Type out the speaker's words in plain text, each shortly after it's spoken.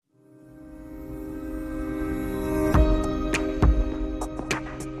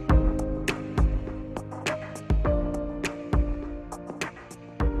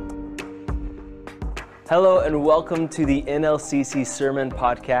Hello and welcome to the NLCC Sermon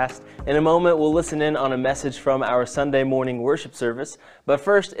Podcast. In a moment, we'll listen in on a message from our Sunday morning worship service. But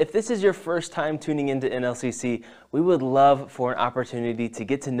first, if this is your first time tuning into NLCC, we would love for an opportunity to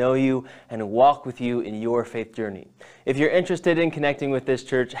get to know you and walk with you in your faith journey. If you're interested in connecting with this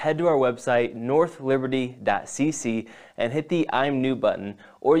church, head to our website, northliberty.cc, and hit the I'm New button,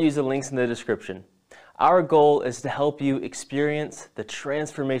 or use the links in the description. Our goal is to help you experience the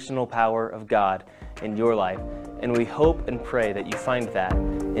transformational power of God in your life, and we hope and pray that you find that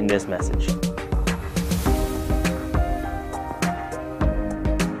in this message.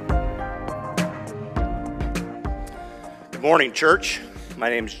 Good morning, church. My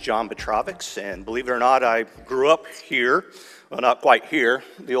name is John Petrovics, and believe it or not, I grew up here. Well, not quite here,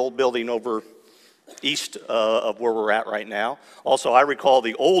 the old building over east of where we're at right now. Also, I recall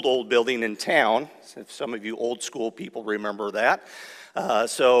the old building in town, if some of you old school people remember that.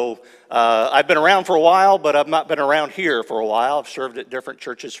 I've been around for a while, but I've not been around here for a while. I've served at different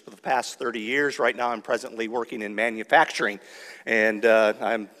churches for the past 30 years. Right now, I'm presently working in manufacturing, and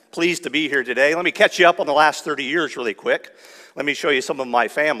I'm pleased to be here today. Let me catch you up on the last 30 years really quick. Let me show you some of my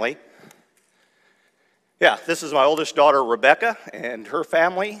family. Yeah, this is my oldest daughter, Rebecca, and her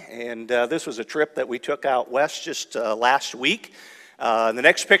family, and this was a trip that we took out west just last week. The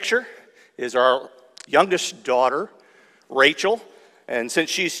next picture is our youngest daughter, Rachel, and since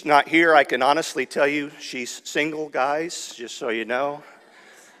she's not here, I can honestly tell you she's single, guys, just so you know.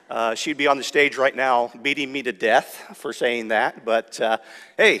 She'd be on the stage right now beating me to death for saying that, but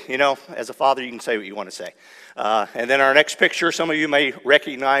hey, you know, as a father, you can say what you want to say. And then our next picture, some of you may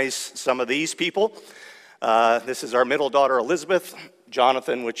recognize some of these people. This is our middle daughter, Elizabeth,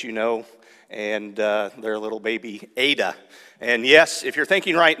 Jonathan, which you know, and their little baby, Ada. And yes, if you're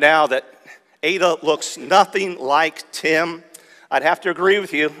thinking right now that Ada looks nothing like Tim, I'd have to agree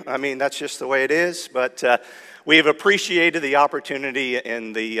with you. I mean, that's just the way it is, but we have appreciated the opportunity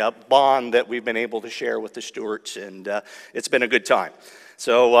and the bond that we've been able to share with the Stewarts, and it's been a good time.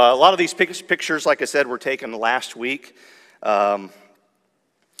 So a lot of these pictures, like I said, were taken last week during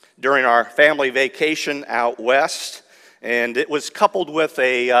our family vacation out west, and it was coupled with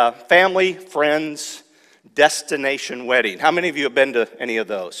a family, friends, destination wedding. How many of you have been to any of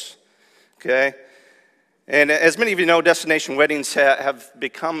those? Okay. And as many of you know, destination weddings have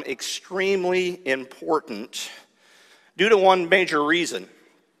become extremely important due to one major reason.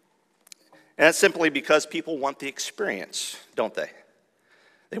 And that's simply because people want the experience, don't they?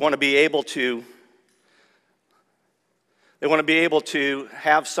 They want to be able to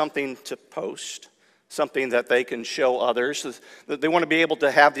have something to post, something that they can show others. They want to be able to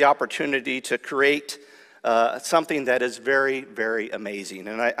have the opportunity to create something that is very, very amazing.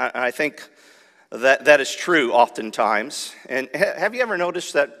 And I think that is true oftentimes. And have you ever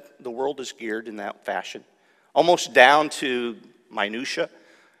noticed that the world is geared in that fashion? Almost down to minutia.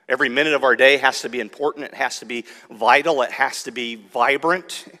 Every minute of our day has to be important. It has to be vital. It has to be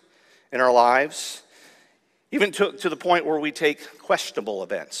vibrant in our lives. Even to the point where we take questionable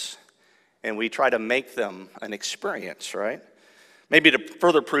events and we try to make them an experience, right? Maybe to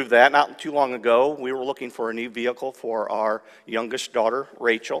further prove that, not too long ago, we were looking for a new vehicle for our youngest daughter,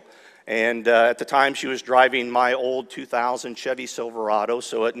 Rachel. And at the time, she was driving my old 2000 Chevy Silverado,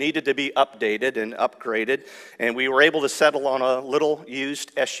 so it needed to be updated and upgraded. And we were able to settle on a little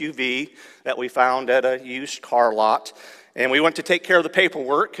used SUV that we found at a used car lot. And we went to take care of the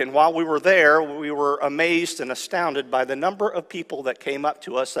paperwork, and while we were there, we were amazed and astounded by the number of people that came up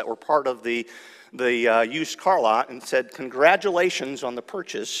to us that were part of the used car lot and said, "Congratulations on the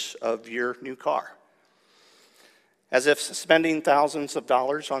purchase of your new car." As if spending thousands of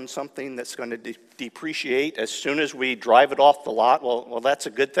dollars on something that's going to depreciate as soon as we drive it off the lot, well, that's a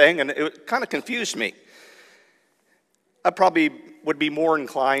good thing, and it kind of confused me. I probably would be more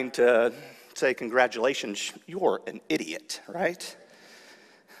inclined to say, "Congratulations, you're an idiot," right?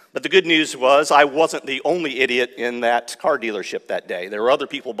 But the good news was I wasn't the only idiot in that car dealership that day. There were other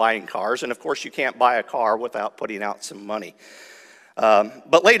people buying cars, and of course you can't buy a car without putting out some money.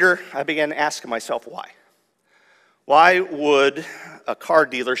 But later I began asking myself why. Why would a car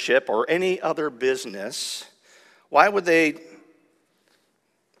dealership or any other business, why would they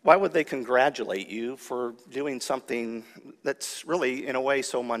congratulate you for doing something that's really, in a way,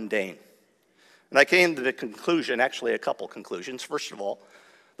 so mundane? And I came to the conclusion, actually a couple conclusions. First of all,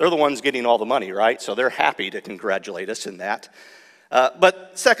 they're the ones getting all the money, right? So they're happy to congratulate us in that.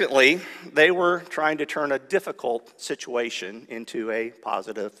 But secondly, they were trying to turn a difficult situation into a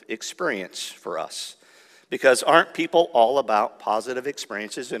positive experience for us. Because aren't people all about positive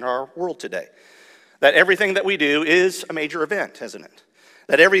experiences in our world today? That everything that we do is a major event, isn't it?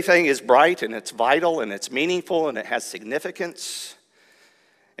 that everything is bright and it's vital and it's meaningful and it has significance.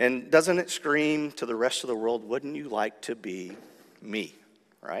 And doesn't it scream to the rest of the world, wouldn't you like to be me,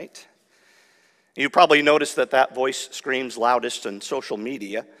 right? You probably noticed that that voice screams loudest on social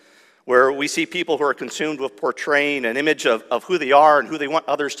media, where we see people who are consumed with portraying an image of who they are and who they want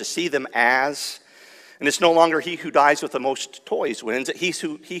others to see them as. And it's no longer he who dies with the most toys wins, he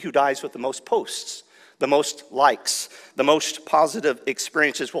who dies with the most posts, the most likes, the most positive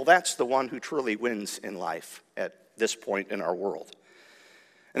experiences. Well, that's the one who truly wins in life at this point in our world.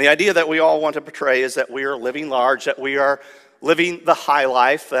 And the idea that we all want to portray is that we are living large, that we are living the high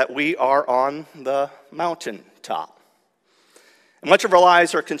life, that we are on the mountaintop. And much of our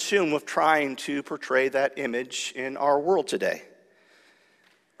lives are consumed with trying to portray that image in our world today.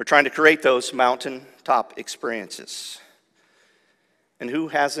 We're trying to create those mountaintop experiences. And who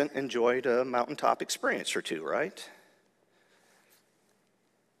hasn't enjoyed a mountaintop experience or two, right?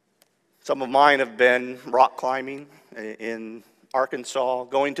 Some of mine have been rock climbing in Arkansas,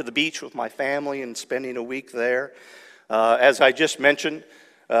 going to the beach with my family and spending a week there. As I just mentioned,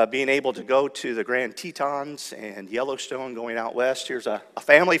 being able to go to the Grand Tetons and Yellowstone going out west. Here's a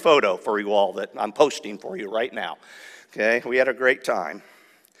family photo for you all that I'm posting for you right now. Okay, we had a great time.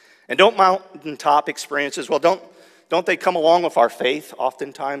 And don't mountaintop experiences, well, don't they come along with our faith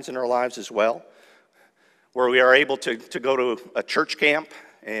oftentimes in our lives as well? Where we are able to go to a church camp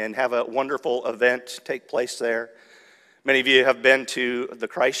and have a wonderful event take place there. Many of you have been to the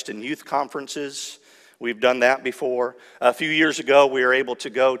Christ and Youth Conferences. We've done that before. A few years ago, we were able to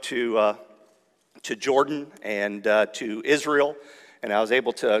go to Jordan and to Israel, and I was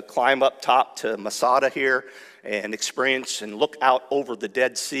able to climb up top to Masada here and experience and look out over the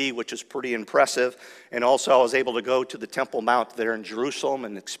Dead Sea, which is pretty impressive. And also, I was able to go to the Temple Mount there in Jerusalem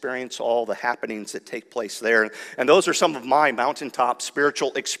and experience all the happenings that take place there. And those are some of my mountaintop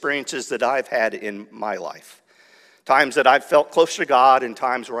spiritual experiences that I've had in my life. Times that I've felt close to God and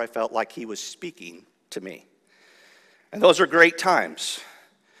times where I felt like He was speaking to me. And those are great times.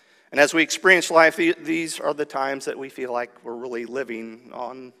 And as we experience life, these are the times that we feel like we're really living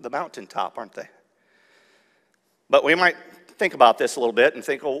on the mountaintop, aren't they? But we might think about this a little bit and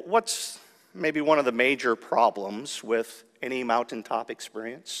think, well, what's maybe one of the major problems with any mountaintop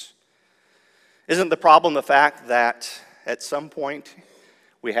experience? Isn't the problem the fact that at some point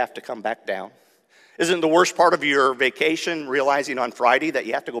we have to come back down? Isn't the worst part of your vacation realizing on Friday that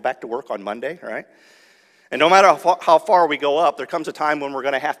you have to go back to work on Monday, right? And no matter how far we go up, there comes a time when we're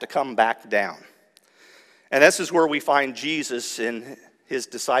going to have to come back down. And this is where we find Jesus and His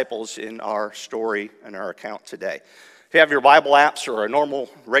disciples in our story and our account today. If you have your Bible apps or a normal,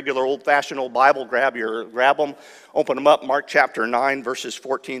 regular, old-fashioned old Bible, grab them, open them up, Mark chapter 9, verses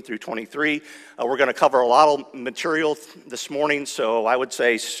 14 through 23. We're going to cover a lot of material this morning, so I would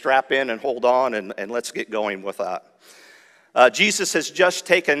say strap in and hold on, and let's get going with that. Jesus has just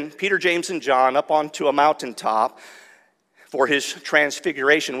taken Peter, James, and John up onto a mountaintop for His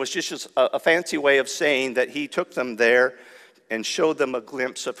transfiguration, which is just a fancy way of saying that He took them there and showed them a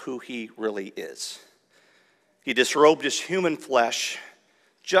glimpse of who He really is. He disrobed His human flesh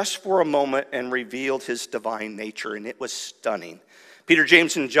just for a moment and revealed His divine nature, and it was stunning. Peter,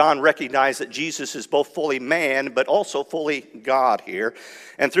 James, and John recognize that Jesus is both fully man but also fully God here.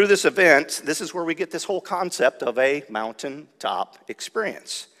 And through this event, this is where we get this whole concept of a mountaintop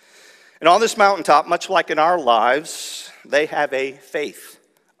experience. And on this mountaintop, much like in our lives, they have a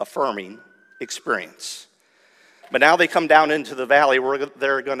faith-affirming experience. But now they come down into the valley where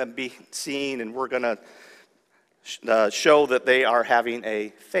they're going to be seen, and we're going to show that they are having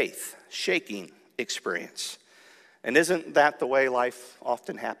a faith-shaking experience. And isn't that the way life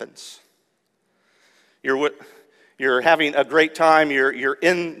often happens? You're having a great time, you're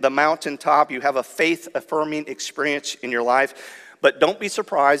in the mountaintop, you have a faith-affirming experience in your life, but don't be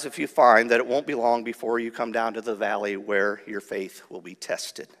surprised if you find that it won't be long before you come down to the valley where your faith will be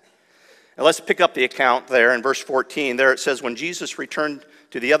tested. Now let's pick up the account there in verse 14. There it says, when Jesus returned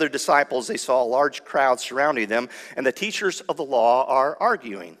to the other disciples, they saw a large crowd surrounding them, and the teachers of the law are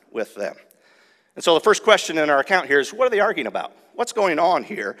arguing with them. And so the first question in our account here is, what are they arguing about? What's going on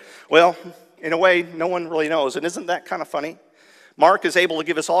here? Well, in a way, no one really knows, and isn't that kind of funny? Mark is able to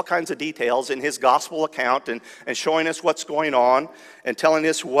give us all kinds of details in his gospel account and showing us what's going on and telling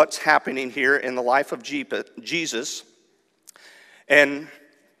us what's happening here in the life of Jesus. And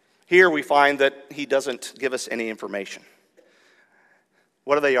here we find that he doesn't give us any information.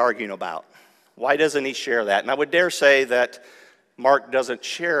 What are they arguing about? Why doesn't he share that? And I would dare say that Mark doesn't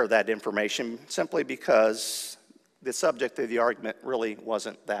share that information simply because the subject of the argument really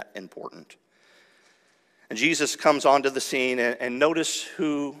wasn't that important. And Jesus comes onto the scene, and notice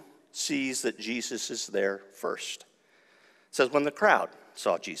who sees that Jesus is there first. It says, when the crowd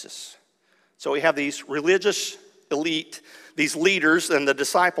saw Jesus. So we have these religious elite, these leaders and the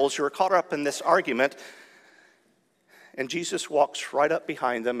disciples who are caught up in this argument, and Jesus walks right up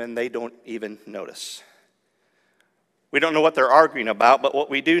behind them, and they don't even notice. We don't know what they're arguing about, but what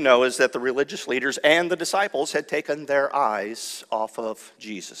we do know is that the religious leaders and the disciples had taken their eyes off of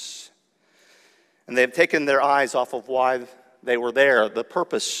Jesus. And they've taken their eyes off of why they were there, the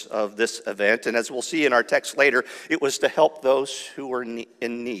purpose of this event. And as we'll see in our text later, it was to help those who were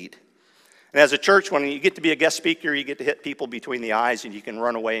in need. And as a church, when you get to be a guest speaker, you get to hit people between the eyes and you can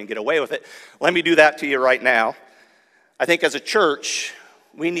run away and get away with it. Let me do that to you right now. I think as a church,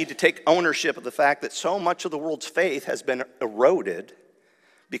 we need to take ownership of the fact that so much of the world's faith has been eroded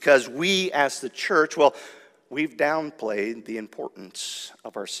because we as the church, well, we've downplayed the importance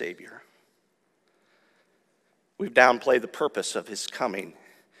of our Savior. We've downplayed the purpose of his coming,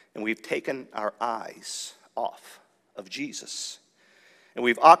 and we've taken our eyes off of Jesus. And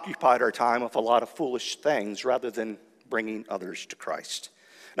we've occupied our time with a lot of foolish things rather than bringing others to Christ.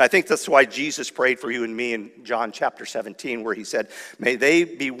 And I think that's why Jesus prayed for you and me in John chapter 17, where he said, may they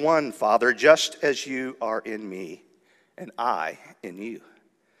be one, Father, just as you are in me and I in you.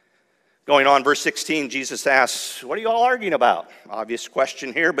 Going on, verse 16, Jesus asks, what are you all arguing about? Obvious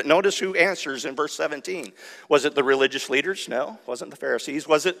question here, but notice who answers in verse 17. Was it the religious leaders? No, it wasn't the Pharisees.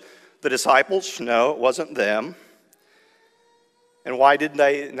 Was it the disciples? No, it wasn't them. And why did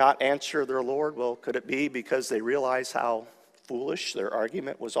they not answer their Lord? Well, could it be because they realized how foolish their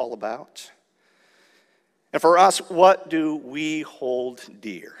argument was all about? And for us, what do we hold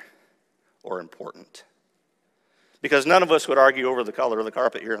dear or important? Because none of us would argue over the color of the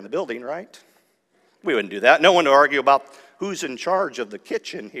carpet here in the building, right? We wouldn't do that. No one would argue about who's in charge of the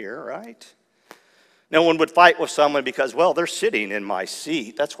kitchen here, right? No one would fight with someone because, well, they're sitting in my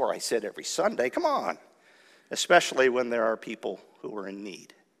seat. That's where I sit every Sunday. Come on. Especially when there are people who are in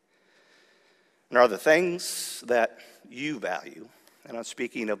need. And are the things that you value, and I'm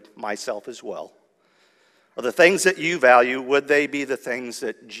speaking of myself as well, are the things that you value, would they be the things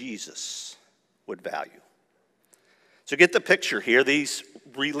that Jesus would value? So get the picture here. These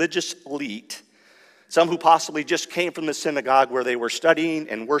religious elite, some who possibly just came from the synagogue where they were studying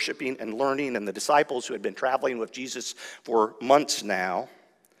and worshiping and learning, and the disciples who had been traveling with Jesus for months now,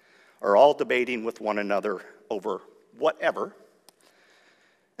 are all debating with one another over whatever.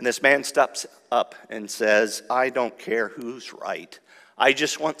 And this man steps up and says, I don't care who's right. I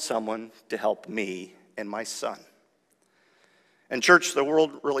just want someone to help me and my son. And church, the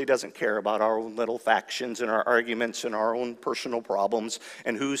world really doesn't care about our own little factions and our arguments and our own personal problems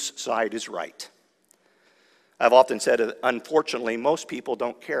and whose side is right. I've often said that, unfortunately, most people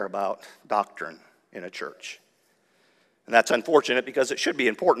don't care about doctrine in a church. And that's unfortunate because it should be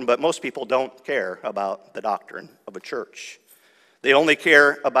important, but most people don't care about the doctrine of a church. They only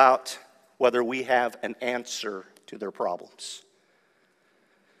care about whether we have an answer to their problems.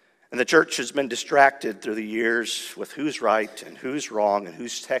 And the church has been distracted through the years with who's right and who's wrong and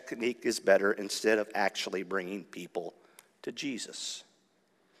whose technique is better instead of actually bringing people to Jesus.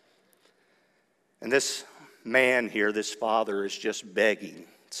 And this man here, this father, is just begging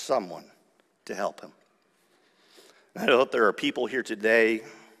someone to help him. I know that there are people here today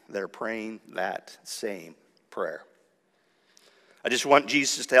that are praying that same prayer. I just want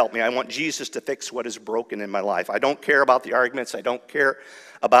Jesus to help me. I want Jesus to fix what is broken in my life. I don't care about the arguments. I don't care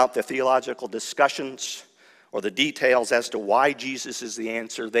about the theological discussions or the details as to why Jesus is the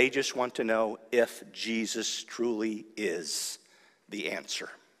answer. They just want to know if Jesus truly is the answer.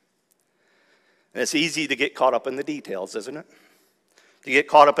 And it's easy to get caught up in the details, isn't it? To get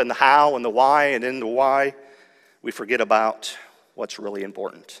caught up in the how and the why, and in the why, we forget about what's really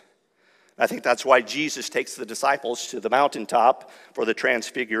important. I think that's why Jesus takes the disciples to the mountaintop for the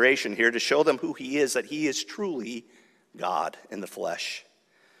transfiguration here, to show them who he is, that he is truly God in the flesh.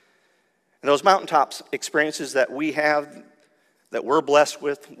 And those mountaintop experiences that we have, that we're blessed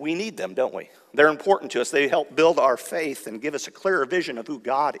with, we need them, don't we? They're important to us. They help build our faith and give us a clearer vision of who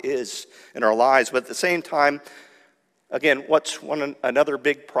God is in our lives. But at the same time, again, what's another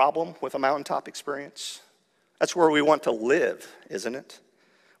big problem with a mountaintop experience? That's where we want to live, isn't it?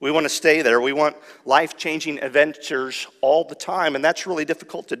 We want to stay there. We want life-changing adventures all the time, and that's really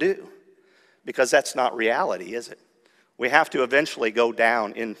difficult to do because that's not reality, is it? We have to eventually go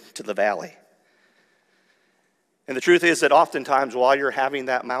down into the valley. And the truth is that oftentimes while you're having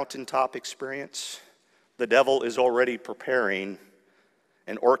that mountaintop experience, the devil is already preparing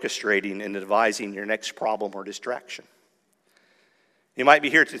and orchestrating and advising your next problem or distraction. You might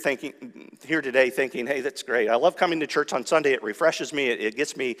be here today thinking, hey, that's great. I love coming to church on Sunday. It refreshes me. It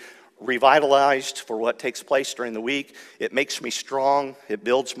gets me revitalized for what takes place during the week. It makes me strong. It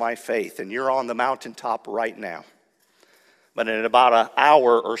builds my faith. And you're on the mountaintop right now. But in about an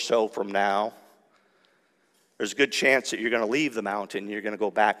hour or so from now, there's a good chance that you're going to leave the mountain. You're going to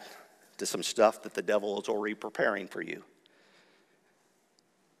go back to some stuff that the devil is already preparing for you,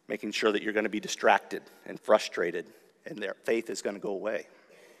 making sure that you're going to be distracted and frustrated, and their faith is going to go away.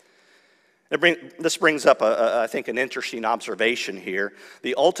 This brings up, I think, an interesting observation here.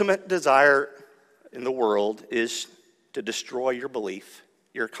 The ultimate desire in the world is to destroy your belief,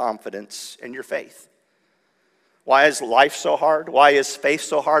 your confidence, and your faith. Why is life so hard? Why is faith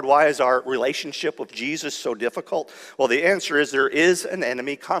so hard? Why is our relationship with Jesus so difficult? Well, the answer is there is an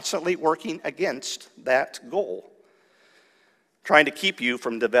enemy constantly working against that goal, trying to keep you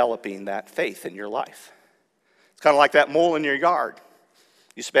from developing that faith in your life. It's kind of like that mole in your yard.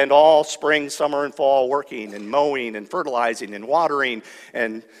 You spend all spring, summer, and fall working and mowing and fertilizing and watering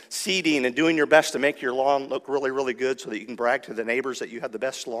and seeding and doing your best to make your lawn look really, really good so that you can brag to the neighbors that you have the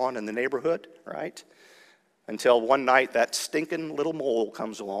best lawn in the neighborhood, right? Until one night that stinking little mole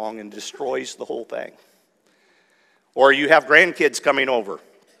comes along and destroys the whole thing. Or you have grandkids coming over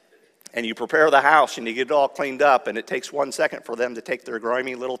and you prepare the house and you get it all cleaned up, and it takes 1 second for them to take their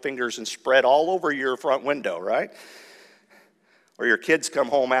grimy little fingers and spread all over your front window, right? Or your kids come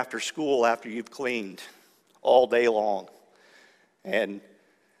home after school after you've cleaned all day long and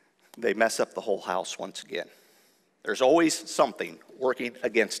they mess up the whole house once again. There's always something working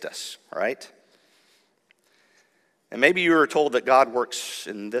against us, right? And maybe you were told that God works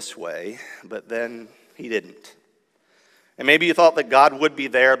in this way, but then he didn't. And maybe you thought that God would be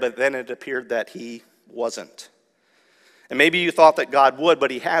there, but then it appeared that he wasn't. And maybe you thought that God would,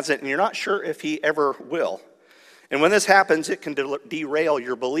 but he hasn't, and you're not sure if he ever will. And when this happens, it can derail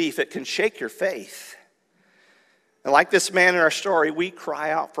your belief. It can shake your faith. And like this man in our story, we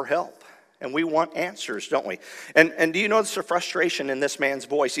cry out for help. And we want answers, don't we? And do you notice the frustration in this man's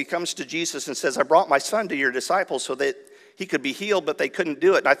voice? He comes to Jesus and says, I brought my son to your disciples so that he could be healed, but they couldn't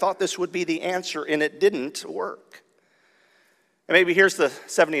do it. And I thought this would be the answer, and it didn't work. And maybe here's the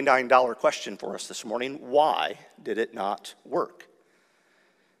 $79 question for us this morning. Why did it not work?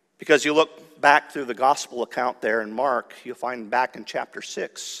 Because you look back through the gospel account there in Mark, you'll find back in chapter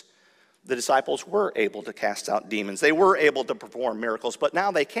 6, the disciples were able to cast out demons. They were able to perform miracles, but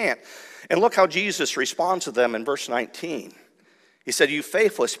now they can't. And look how Jesus responds to them in verse 19. He said, you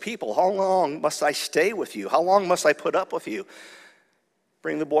faithless people, how long must I stay with you? How long must I put up with you?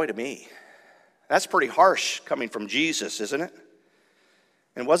 Bring the boy to me. That's pretty harsh coming from Jesus, isn't it?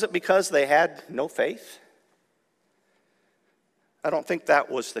 And was it because they had no faith? I don't think that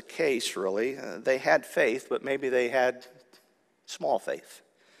was the case, really. They had faith, but maybe they had small faith.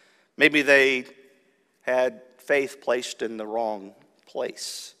 Maybe they had faith placed in the wrong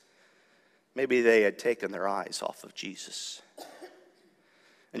place. Maybe they had taken their eyes off of Jesus.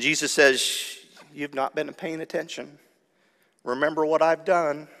 And Jesus says, you've not been paying attention. Remember what I've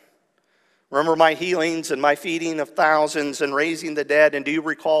done. Remember my healings and my feeding of thousands and raising the dead. And do you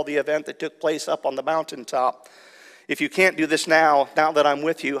recall the event that took place up on the mountaintop? If you can't do this now that I'm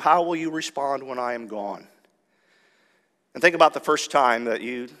with you, how will you respond when I am gone? And think about the first time that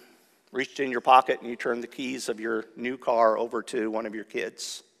you reached in your pocket and you turned the keys of your new car over to one of your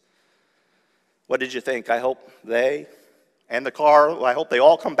kids. What did you think? I hope they and the car, I hope they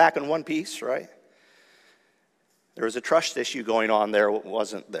all come back in one piece, right? There was a trust issue going on there,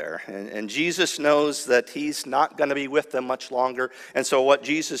 wasn't there? And Jesus knows that he's not going to be with them much longer. And so what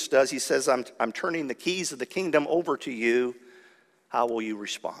Jesus does, he says, I'm turning the keys of the kingdom over to you. How will you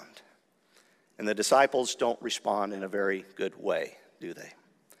respond? And the disciples don't respond in a very good way, do they?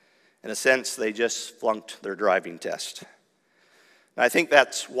 In a sense, they just flunked their driving test. And I think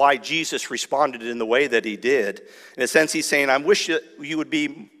that's why Jesus responded in the way that he did. In a sense, he's saying, I wish that you would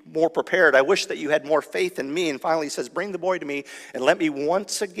be more prepared. I wish that you had more faith in me. And finally, he says, bring the boy to me and let me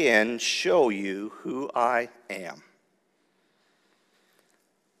once again show you who I am.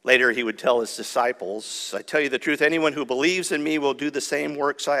 Later, he would tell his disciples, I tell you the truth, anyone who believes in me will do the same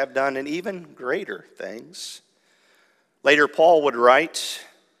works I have done and even greater things. Later, Paul would write,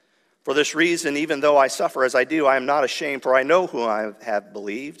 for this reason, even though I suffer as I do, I am not ashamed, for I know who I have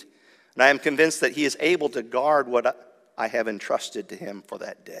believed, and I am convinced that he is able to guard what I have entrusted to him for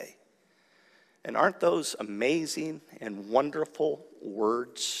that day. And aren't those amazing and wonderful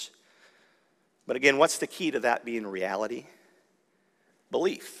words? But again, what's the key to that being reality?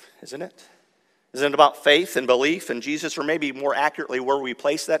 Belief, isn't it? Isn't it about faith and belief in Jesus, or maybe more accurately, where we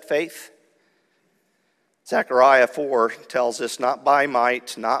place that faith? Zechariah 4 tells us, not by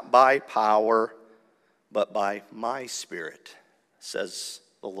might, not by power, but by my Spirit, says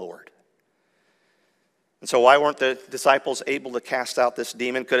the Lord. And so why weren't the disciples able to cast out this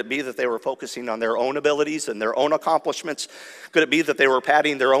demon? Could it be that they were focusing on their own abilities and their own accomplishments? Could it be that they were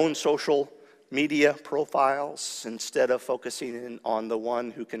padding their own social media profiles instead of focusing in on the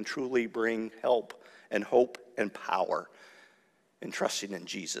one who can truly bring help and hope and power and trusting in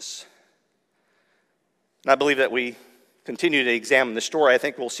Jesus? And I believe that we continue to examine the story. I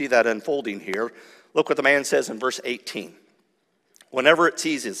think we'll see that unfolding here. Look what the man says in verse 18. Whenever it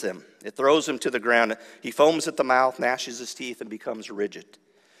seizes him, it throws him to the ground. He foams at the mouth, gnashes his teeth, and becomes rigid.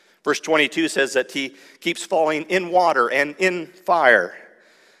 Verse 22 says that he keeps falling in water and in fire.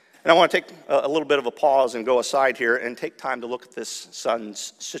 And I want to take a little bit of a pause and go aside here and take time to look at this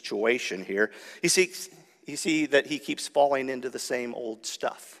son's situation here. You see that he keeps falling into the same old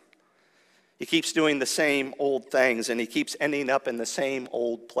stuff. He keeps doing the same old things, and he keeps ending up in the same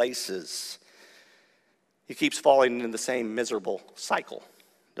old places. He keeps falling into the same miserable cycle,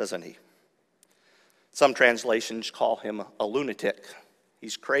 doesn't he? Some translations call him a lunatic.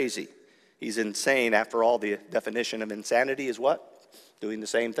 He's crazy. He's insane. After all, the definition of insanity is what? Doing the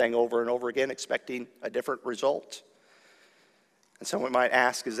same thing over and over again, expecting a different result. And someone might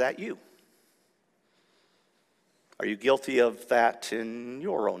ask, is that you? Are you guilty of that in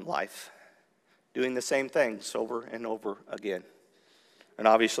your own life? Doing the same things over and over again. And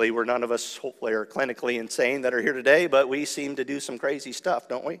obviously, we're none of us, hopefully, are clinically insane that are here today, but we seem to do some crazy stuff,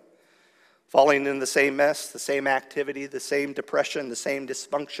 don't we? Falling in the same mess, the same activity, the same depression, the same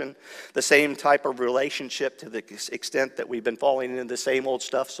dysfunction, the same type of relationship to the extent that we've been falling into the same old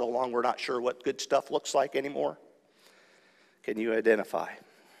stuff so long we're not sure what good stuff looks like anymore. Can you identify?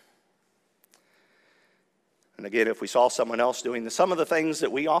 And again, if we saw someone else doing some of the things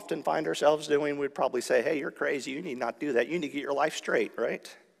that we often find ourselves doing, we'd probably say, hey, you're crazy. You need not do that. You need to get your life straight,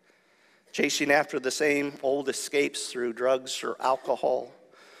 right? Chasing after the same old escapes through drugs or alcohol.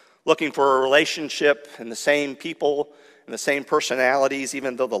 Looking for a relationship and the same people and the same personalities,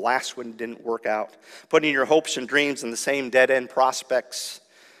 even though the last one didn't work out. Putting your hopes and dreams in the same dead-end prospects.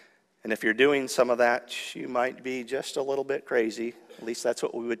 And if you're doing some of that, you might be just a little bit crazy. At least that's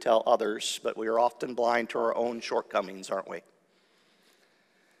what we would tell others, but we are often blind to our own shortcomings, aren't we?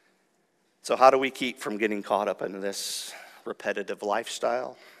 So how do we keep from getting caught up in this repetitive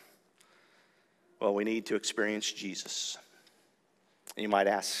lifestyle? Well, we need to experience Jesus. And you might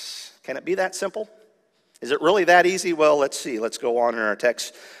ask, can it be that simple? Is it really that easy? Well, let's see. Let's go on in our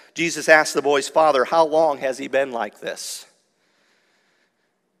text. Jesus asked the boy's father, how long has he been like this?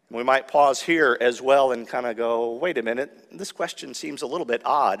 We might pause here as well and kind of go, wait a minute, this question seems a little bit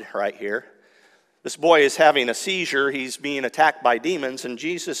odd right here. This boy is having a seizure, he's being attacked by demons, and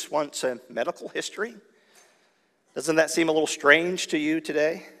Jesus wants a medical history? Doesn't that seem a little strange to you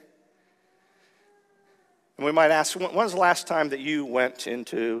today? And we might ask, when was the last time that you went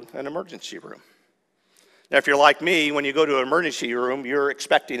into an emergency room? Now, if you're like me, when you go to an emergency room, you're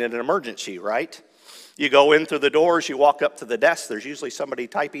expecting an emergency, right? You go in through the doors, you walk up to the desk, there's usually somebody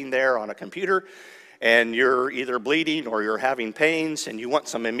typing there on a computer, and you're either bleeding or you're having pains, and you want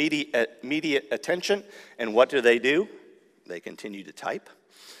some immediate attention. And what do? They continue to type,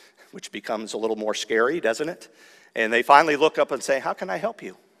 which becomes a little more scary, doesn't it? And they finally look up and say, how can I help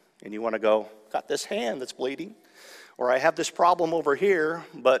you? And you want to go, got this hand that's bleeding, or I have this problem over here,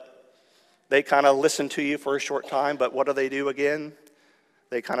 but they kind of listen to you for a short time, but what do again?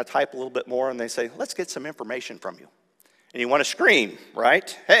 They kind of type a little bit more and they say, let's get some information from you. And you want to scream,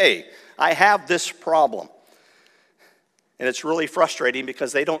 right? Hey, I have this problem. And it's really frustrating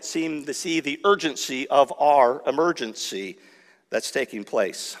because they don't seem to see the urgency of our emergency that's taking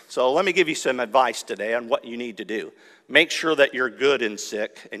place. So let me give you some advice today on what you need to do. Make sure that you're good and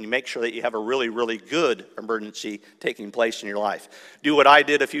sick, and you make sure that you have a really, really good emergency taking place in your life. Do what I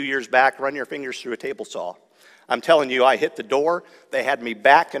did a few years back, run your fingers through a table saw. I'm telling you, I hit the door. They had me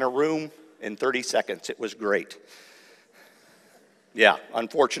back in a room in 30 seconds. It was great. Yeah,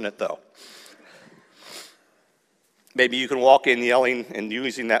 unfortunate though. Maybe you can walk in yelling and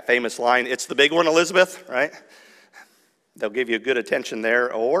using that famous line, it's the big one, Elizabeth, right? They'll give you good attention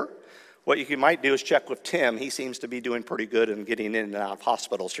there. Or what you might do is check with Tim. He seems to be doing pretty good in getting in and out of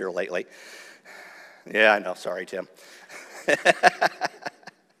hospitals here lately. Yeah, I know. Sorry, Tim.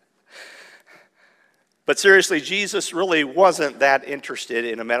 But seriously, Jesus really wasn't that interested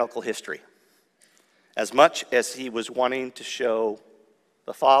in a medical history as much as he was wanting to show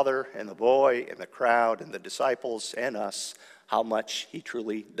the father and the boy and the crowd and the disciples and us how much he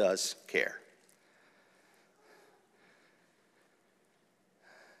truly does care.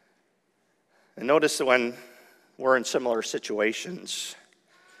 And notice that when we're in similar situations,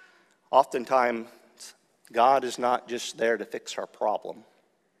 oftentimes God is not just there to fix our problem.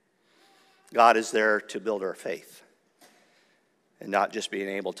 God is there to build our faith and not just being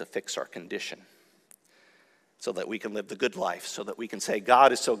able to fix our condition so that we can live the good life, so that we can say,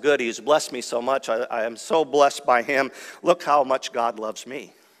 God is so good, He has blessed me so much, I am so blessed by Him. Look how much God loves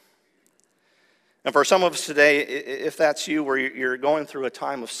me. And for some of us today, if that's you, where you're going through a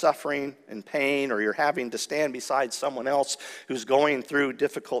time of suffering and pain, or you're having to stand beside someone else who's going through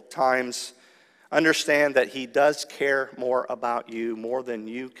difficult times, understand that He does care more about you, more than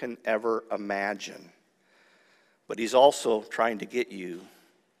you can ever imagine. But He's also trying to get you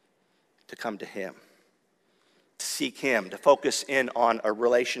to come to Him, to seek Him, to focus in on a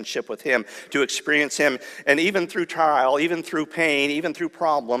relationship with Him, to experience Him. And even through trial, even through pain, even through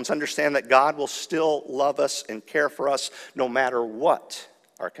problems, understand that God will still love us and care for us no matter what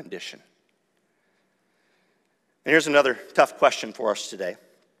our condition. And here's another tough question for us today,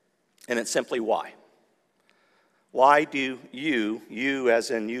 and it's simply why. Why do you as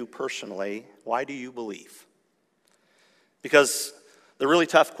in you personally, why do you believe? Because the really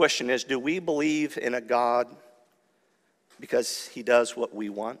tough question is, do we believe in a God because He does what we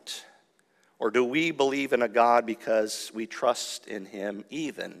want? Or do we believe in a God because we trust in Him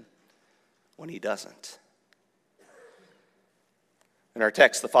even when He doesn't? In our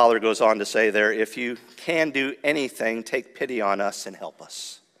text, the Father goes on to say there, if you can do anything, take pity on us and help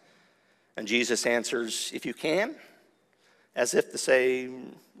us. And Jesus answers, if you can, as if to say,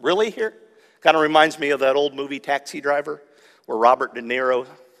 really here? Kind of reminds me of that old movie Taxi Driver, where Robert De Niro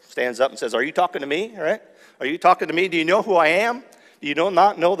stands up and says, are you talking to me, all right? Are you talking to me? Do you know who I am? Do you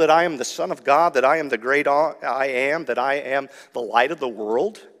not know that I am the Son of God, that I am the great I am, that I am the light of the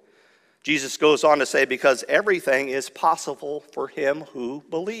world? Jesus goes on to say, because everything is possible for him who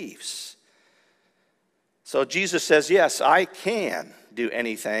believes. So Jesus says, yes, I can do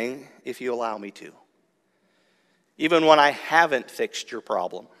anything if you allow me to. Even when I haven't fixed your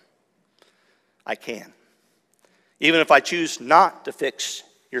problem, I can. Even if I choose not to fix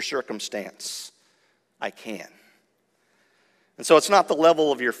your circumstance, I can. And so it's not the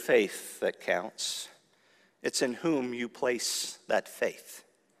level of your faith that counts. It's in whom you place that faith.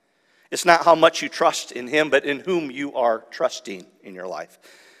 It's not how much you trust in him, but in whom you are trusting in your life.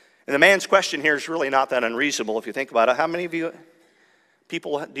 And the man's question here is really not that unreasonable if you think about it. How many of you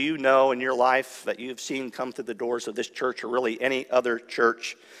people do you know in your life that you've seen come through the doors of this church or really any other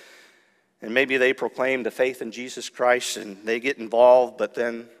church, and maybe they proclaim the faith in Jesus Christ and they get involved, but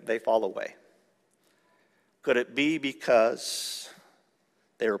then they fall away? Could it be because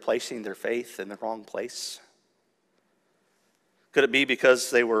they were placing their faith in the wrong place? Could it be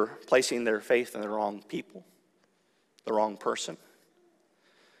because they were placing their faith in the wrong people, the wrong person?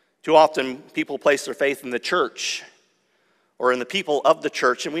 Too often people place their faith in the church or in the people of the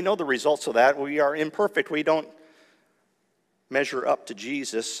church, and we know the results of that. We are imperfect. We don't measure up to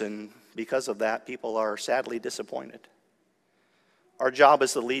Jesus, and because of that, people are sadly disappointed. Our job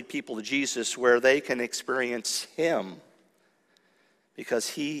is to lead people to Jesus where they can experience him, because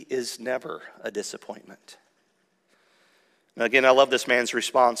he is never a disappointment. Now again, I love this man's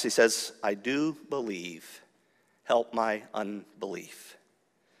response. He says, I do believe, help my unbelief.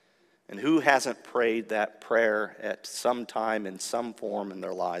 And who hasn't prayed that prayer at some time in some form in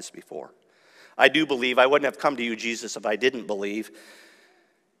their lives before? I do believe. I wouldn't have come to you, Jesus, if I didn't believe.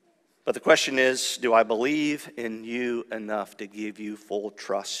 But the question is, do I believe in you enough to give you full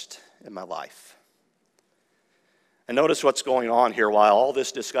trust in my life? And notice what's going on here while all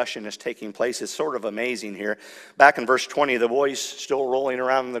this discussion is taking place. It's sort of amazing here. Back in verse 20, the boy's still rolling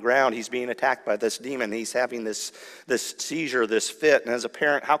around on the ground. He's being attacked by this demon. He's having this seizure, this fit. And as a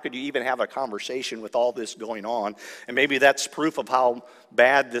parent, how could you even have a conversation with all this going on? And maybe that's proof of how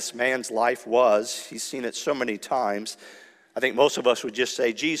bad this man's life was. He's seen it so many times. I think most of us would just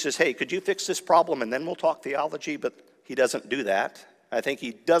say, Jesus, hey, could you fix this problem and then we'll talk theology? But he doesn't do that. I think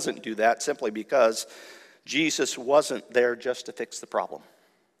he doesn't do that simply because Jesus wasn't there just to fix the problem.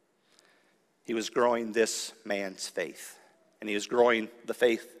 He was growing this man's faith. And he was growing the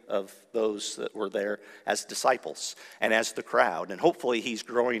faith of those that were there as disciples and as the crowd. And hopefully he's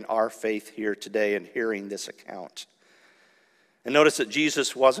growing our faith here today in hearing this account. And notice that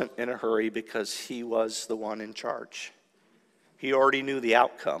Jesus wasn't in a hurry because he was the one in charge. He already knew the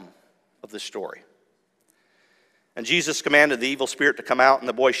outcome of the story. And Jesus commanded the evil spirit to come out, and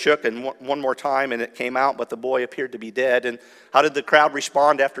the boy shook, and one more time, and it came out, but the boy appeared to be dead. And how did the crowd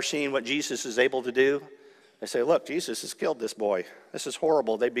respond after seeing what Jesus is able to do? They say, look, Jesus has killed this boy. This is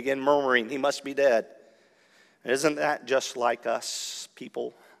horrible. They begin murmuring, he must be dead. And isn't that just like us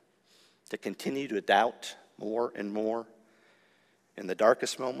people? to continue to doubt more and more in the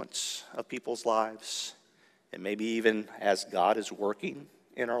darkest moments of people's lives, and maybe even as God is working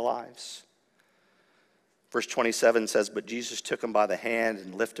in our lives. Verse 27 says, "But Jesus took him by the hand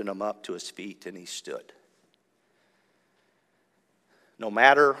and lifted him up to his feet, and he stood." No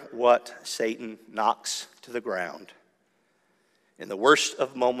matter what Satan knocks to the ground, in the worst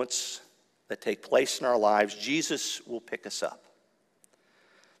of moments that take place in our lives, Jesus will pick us up.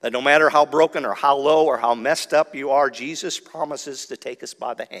 That no matter how broken or how low or how messed up you are, Jesus promises to take us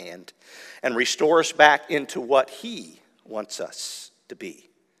by the hand and restore us back into what he wants us to be.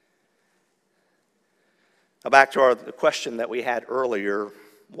 Now back to the question that we had earlier,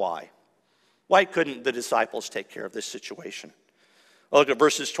 why? Why couldn't the disciples take care of this situation? Well, look at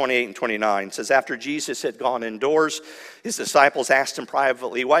verses 28 and 29. It says, "After Jesus had gone indoors, his disciples asked him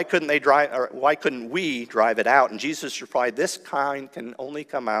privately, why couldn't we drive it out? And Jesus replied, this kind can only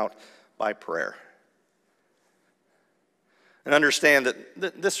come out by prayer." And understand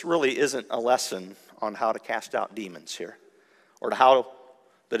that this really isn't a lesson on how to cast out demons here, or how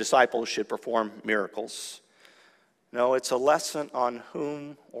the disciples should perform miracles. No, it's a lesson on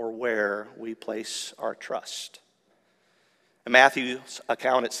whom or where we place our trust. In Matthew's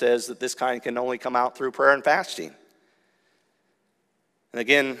account, it says that this kind can only come out through prayer and fasting. And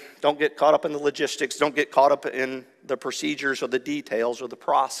again, don't get caught up in the logistics. Don't get caught up in the procedures or the details or the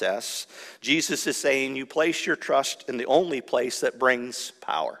process. Jesus is saying you place your trust in the only place that brings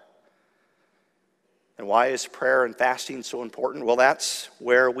power. And why is prayer and fasting so important? Well, that's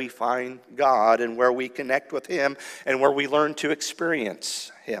where we find God and where we connect with him and where we learn to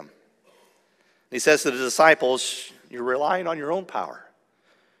experience him. He says to the disciples, you're relying on your own power.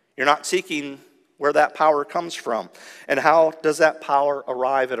 You're not seeking where that power comes from. And how does that power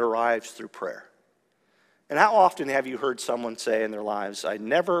arrive? It arrives through prayer. And how often have you heard someone say in their lives, I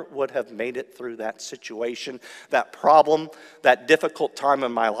never would have made it through that situation, that problem, that difficult time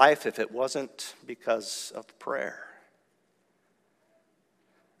in my life if it wasn't because of prayer.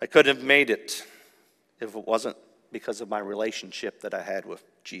 I couldn't have made it if it wasn't because of my relationship that I had with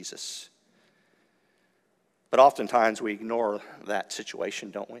Jesus. But oftentimes we ignore that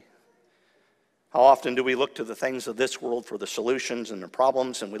situation, don't we? How often do we look to the things of this world for the solutions and the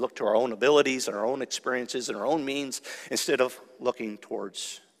problems, and we look to our own abilities and our own experiences and our own means instead of looking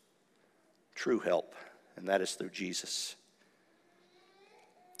towards true help, and that is through Jesus.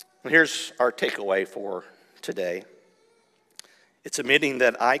 And here's our takeaway for today. It's admitting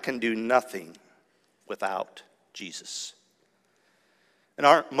that I can do nothing without Jesus. And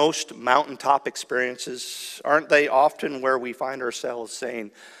aren't most mountaintop experiences, aren't they often where we find ourselves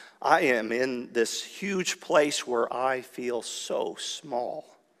saying, I am in this huge place where I feel so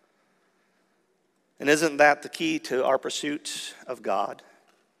small? And isn't that the key to our pursuit of God?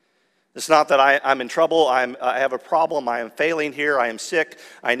 It's not that I'm in trouble, I have a problem, I am failing here, I am sick,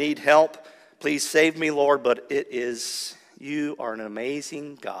 I need help. Please save me, Lord, but it is, you are an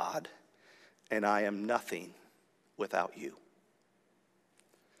amazing God, and I am nothing without you.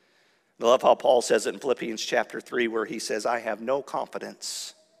 I love how Paul says it in Philippians chapter 3, where he says, I have no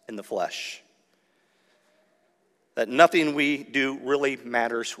confidence in the flesh. That nothing we do really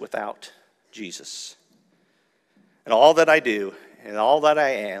matters without Jesus. And all that I do and all that I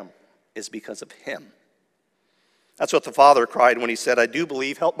am is because of him. That's what the Father cried when he said, I do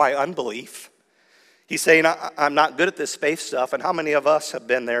believe, help my unbelief. He's saying, I'm not good at this faith stuff, and how many of us have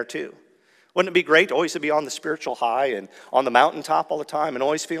been there too? Wouldn't it be great always to be on the spiritual high and on the mountaintop all the time and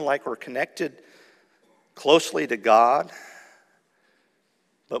always feeling like we're connected closely to God?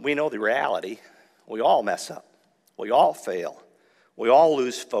 But we know the reality. We all mess up. We all fail. We all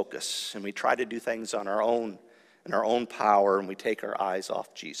lose focus, and we try to do things on our own, in our own power, and we take our eyes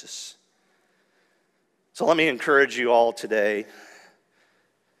off Jesus. So let me encourage you all today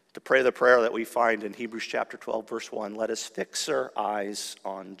to pray the prayer that we find in Hebrews chapter 12, verse 1. Let us fix our eyes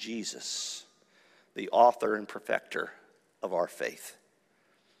on Jesus, the author and perfecter of our faith.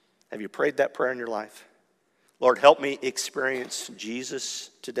 Have you prayed that prayer in your life? Lord, help me experience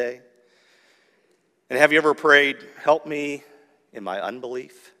Jesus today. And have you ever prayed, help me in my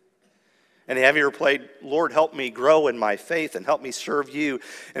unbelief? And have you ever prayed, Lord, help me grow in my faith and help me serve you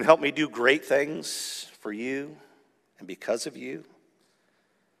and help me do great things for you and because of you?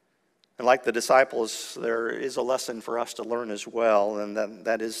 And like the disciples, there is a lesson for us to learn as well, and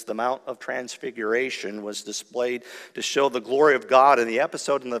that is the Mount of Transfiguration was displayed to show the glory of God, and the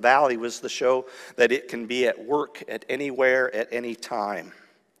episode in the valley was to show that it can be at work at anywhere, at any time.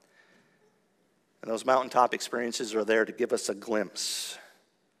 And those mountaintop experiences are there to give us a glimpse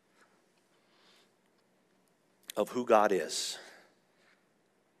of who God is.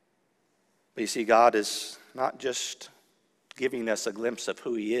 But you see, God is not just giving us a glimpse of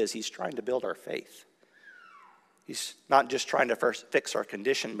who He is. He's trying to build our faith. He's not just trying to first fix our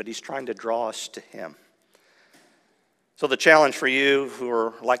condition, but He's trying to draw us to Him. So the challenge for you who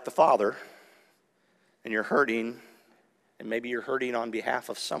are like the Father, and you're hurting, and maybe you're hurting on behalf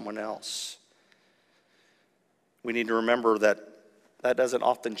of someone else, we need to remember that that doesn't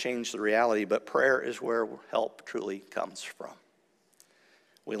often change the reality, but prayer is where help truly comes from.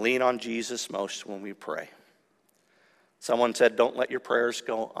 We lean on Jesus most when we pray. Someone said, don't let your prayers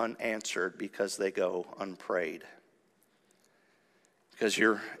go unanswered because they go unprayed. Because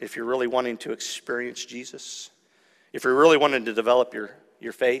if you're really wanting to experience Jesus, if you're really wanting to develop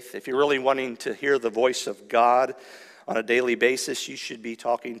your faith, if you're really wanting to hear the voice of God on a daily basis, you should be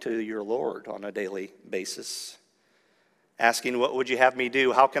talking to your Lord on a daily basis. Asking, what would you have me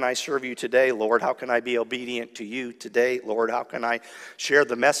do? How can I serve you today, Lord? How can I be obedient to you today, Lord? How can I share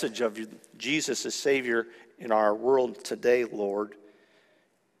the message of Jesus as Savior in our world today, Lord?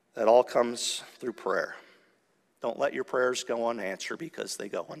 That all comes through prayer. Don't let your prayers go unanswered because they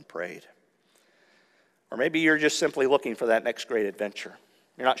go unprayed. Or maybe you're just simply looking for that next great adventure.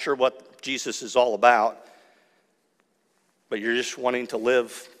 You're not sure what Jesus is all about, but you're just wanting to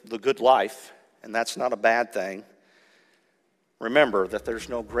live the good life, and that's not a bad thing. Remember that there's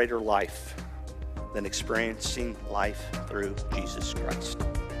no greater life than experiencing life through Jesus Christ.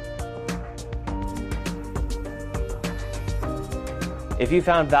 If you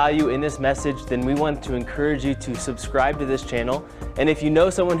found value in this message, then we want to encourage you to subscribe to this channel. And if you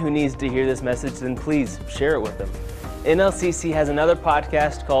know someone who needs to hear this message, then please share it with them. NLCC has another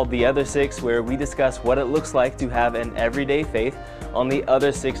podcast called The Other 6, where we discuss what it looks like to have an everyday faith on the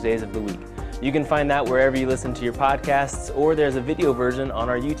other 6 days of the week. You can find that wherever you listen to your podcasts, or there's a video version on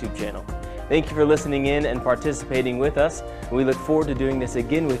our YouTube channel. Thank you for listening in and participating with us. We look forward to doing this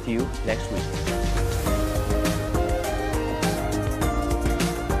again with you next week.